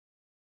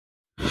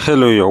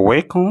Hello, you're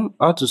welcome.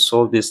 How to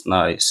solve this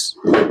nice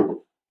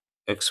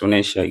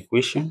exponential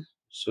equation?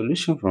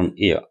 Solution from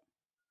here.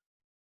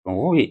 From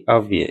what we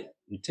have here,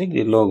 we take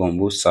the log on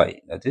both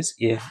sides. That is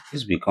here,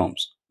 this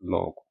becomes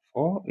log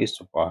 4 raised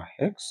to power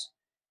x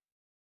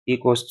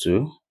equals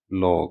to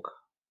log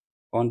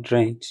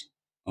 100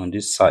 on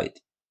this side.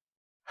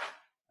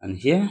 And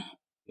here,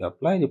 we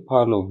apply the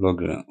power law of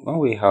logarithm when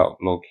we have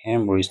log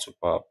m raised to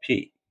power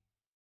p.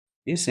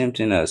 This same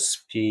thing as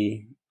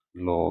p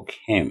log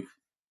m.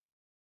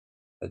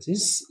 That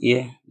is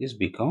here, this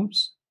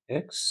becomes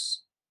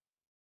x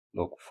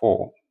log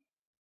 4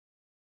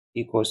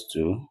 equals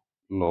to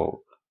log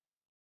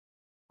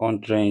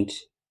 100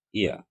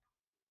 here.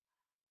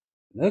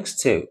 Next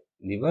step,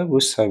 divide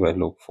both sides by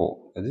log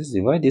 4. That is,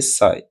 divide this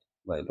side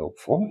by log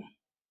 4.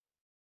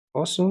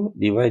 Also,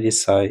 divide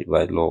this side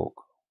by log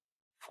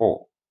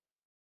 4.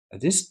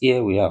 That is,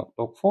 here we have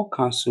log 4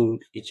 cancel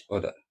each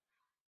other.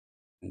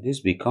 And this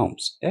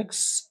becomes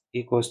x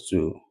equals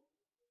to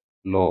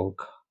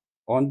log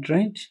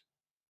 100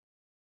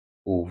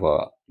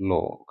 over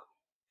log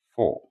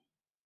 4.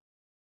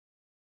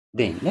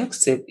 Then,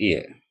 next step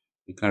here,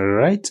 we can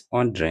write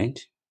 100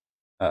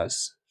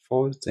 as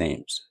 4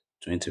 times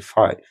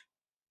 25.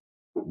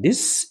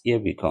 This here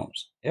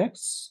becomes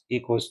x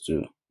equals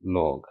to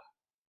log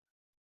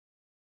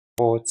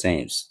 4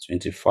 times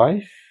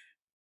 25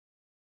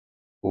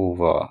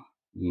 over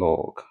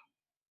log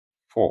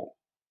 4.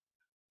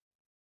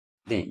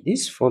 Then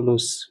this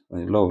follows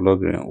from the law of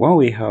logarithm. When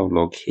we have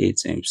log a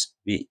times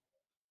b,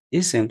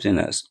 this same thing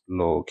as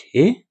log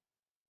a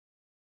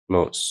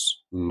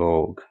plus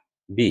log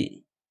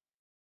b.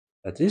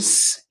 That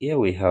is, here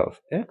we have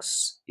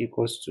x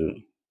equals to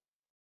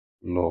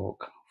log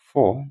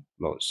 4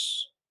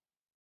 plus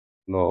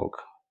log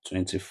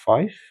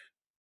 25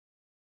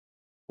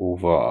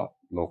 over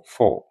log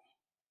 4.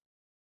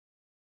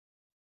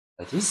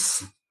 That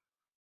is,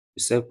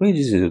 we separate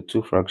this into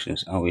two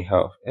fractions and we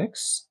have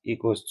x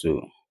equals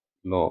to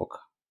log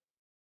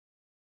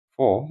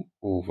 4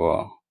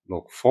 over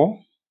log 4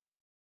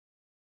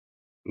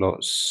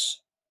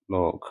 plus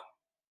log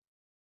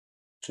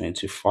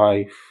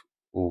 25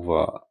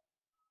 over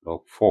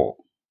log 4.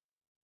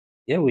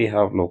 Here we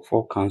have log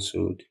 4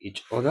 cancelled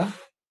each other.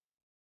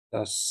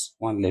 That's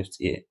one left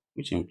here,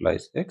 which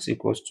implies x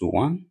equals to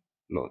 1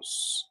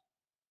 plus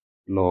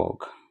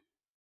log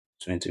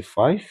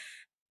 25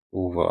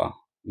 over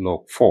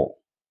log 4.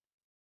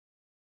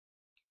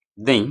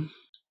 Then,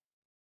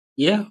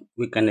 here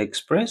we can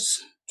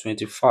express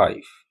 25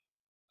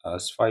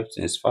 as 5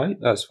 times 5,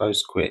 that's 5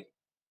 squared.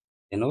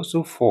 And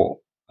also 4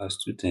 as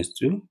 2 times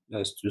 2,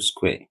 that's 2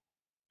 squared.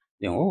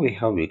 Then what we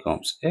have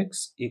becomes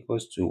x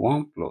equals to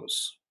 1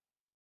 plus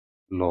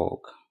log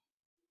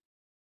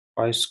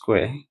 5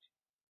 squared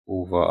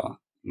over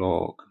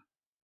log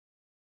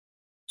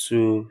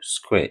 2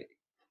 squared.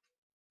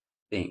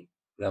 Then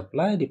we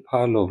apply the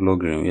power law of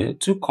logarithm here.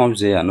 2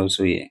 comes here and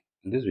also here.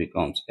 And this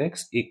becomes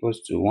x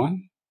equals to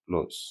 1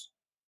 plus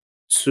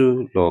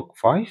 2 log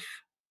 5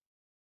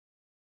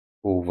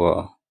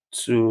 over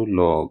 2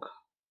 log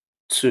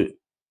 2,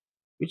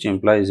 which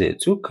implies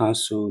that 2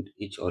 cancelled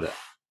each other.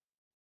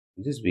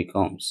 This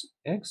becomes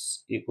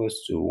x equals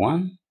to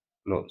 1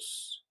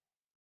 plus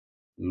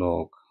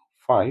log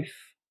 5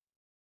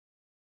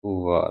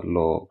 over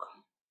log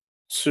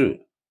 2.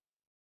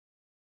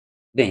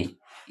 Then,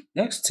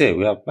 next step,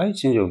 we apply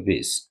change of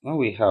base when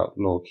we have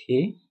log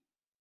a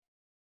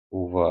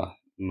over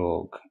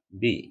log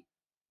b.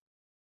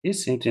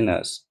 This same thing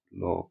as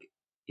log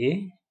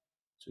a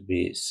to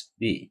base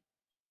b.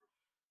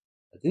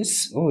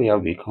 This what we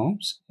have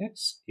becomes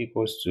x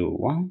equals to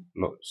 1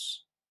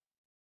 plus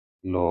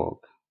log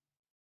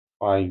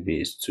 5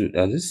 base 2.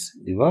 That is,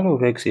 the value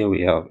of x here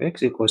we have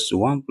x equals to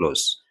 1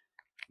 plus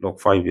log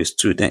 5 base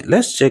 2. Then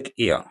let's check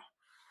here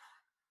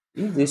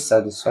if this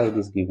satisfies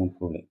this given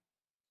problem.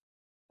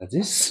 That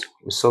is,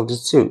 we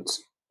substitute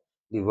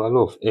the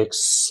value of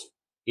x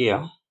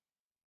here,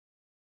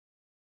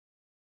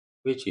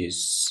 which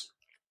is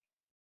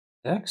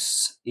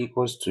x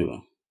equals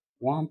to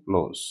 1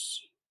 plus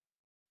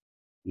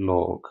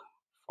log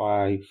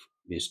 5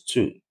 base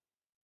 2.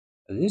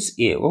 This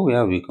here, what we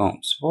have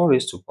becomes 4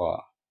 raised to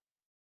power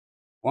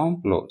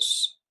 1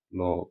 plus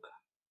log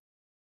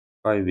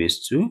 5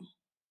 base 2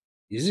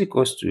 is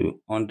equals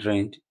to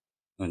 100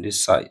 on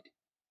this side.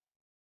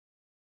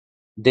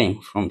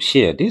 Then from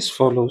here, this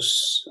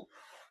follows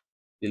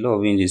the law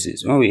of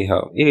indices. When we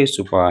have a raised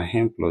to power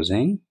n plus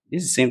n,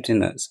 this is the same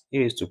thing as a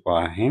raised to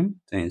power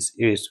n times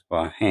a raised to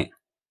power n.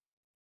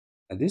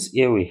 And this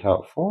here we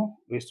have 4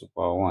 raised to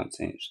power 1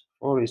 times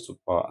 4 raised to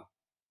power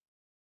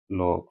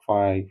log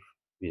 5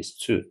 base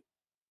 2.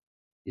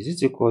 Is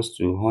it equals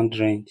to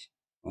 100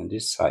 on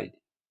this side?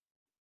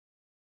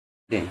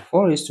 Then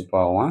 4 raised to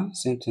power 1,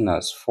 same thing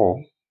as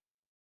 4.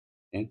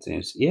 10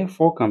 times here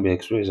 4 can be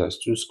expressed as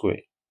 2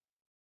 squared,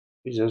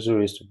 which is also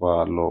raised to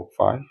power log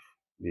 5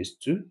 base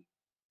 2.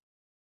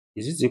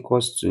 Is it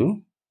equals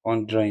to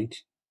 100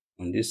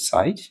 on this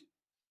side?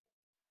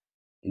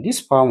 In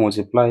this power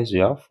multiplies, we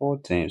have 4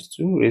 times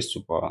 2 raised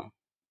to power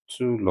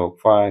 2 log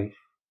 5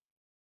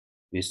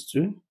 base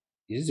 2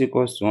 is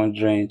equals to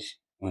 100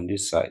 on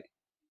this side.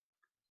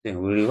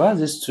 Then we reverse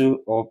this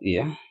 2 up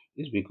here.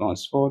 This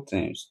becomes 4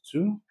 times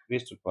 2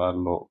 raised to power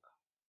log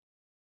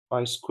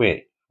 5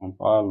 squared on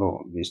power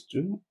log base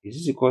 2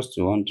 is equals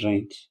to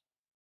 100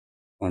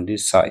 on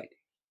this side.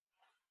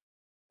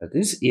 That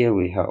is, here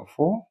we have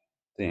 4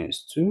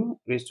 times 2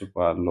 raised to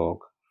power log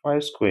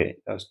 5 squared,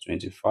 that's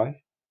 25,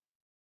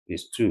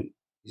 base 2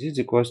 is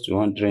equals to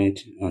 100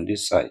 on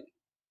this side.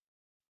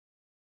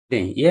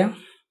 Then here,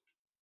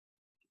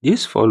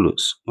 this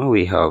follows when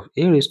we have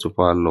a raised to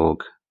power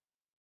log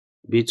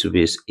b to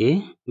base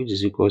a, which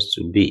is equals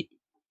to b.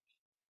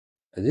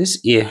 This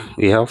here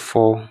we have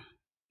 4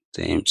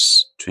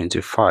 times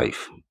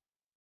 25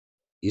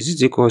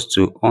 is equals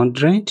to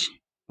 100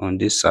 on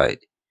this side,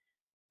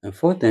 and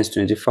 4 times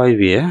 25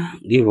 here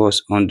give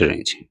us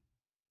 100,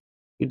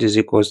 which is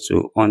equals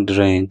to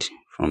 100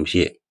 from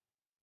here.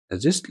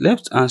 As this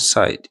left hand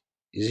side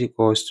is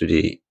equals to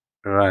the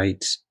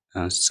right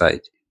hand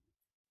side,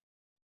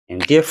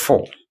 and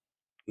therefore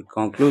we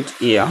conclude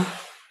here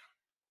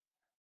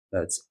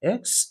that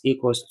x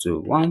equals to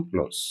 1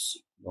 plus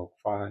log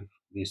 5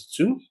 base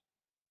 2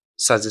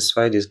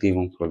 satisfy this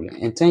given problem.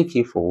 And thank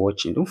you for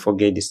watching. Don't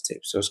forget this step,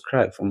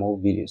 subscribe for more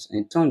videos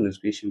and turn the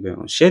notification bell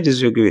on. Share this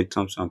video, give it a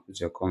thumbs up, and put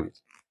your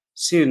comments.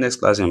 See you next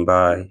class, and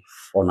bye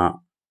for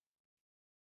now.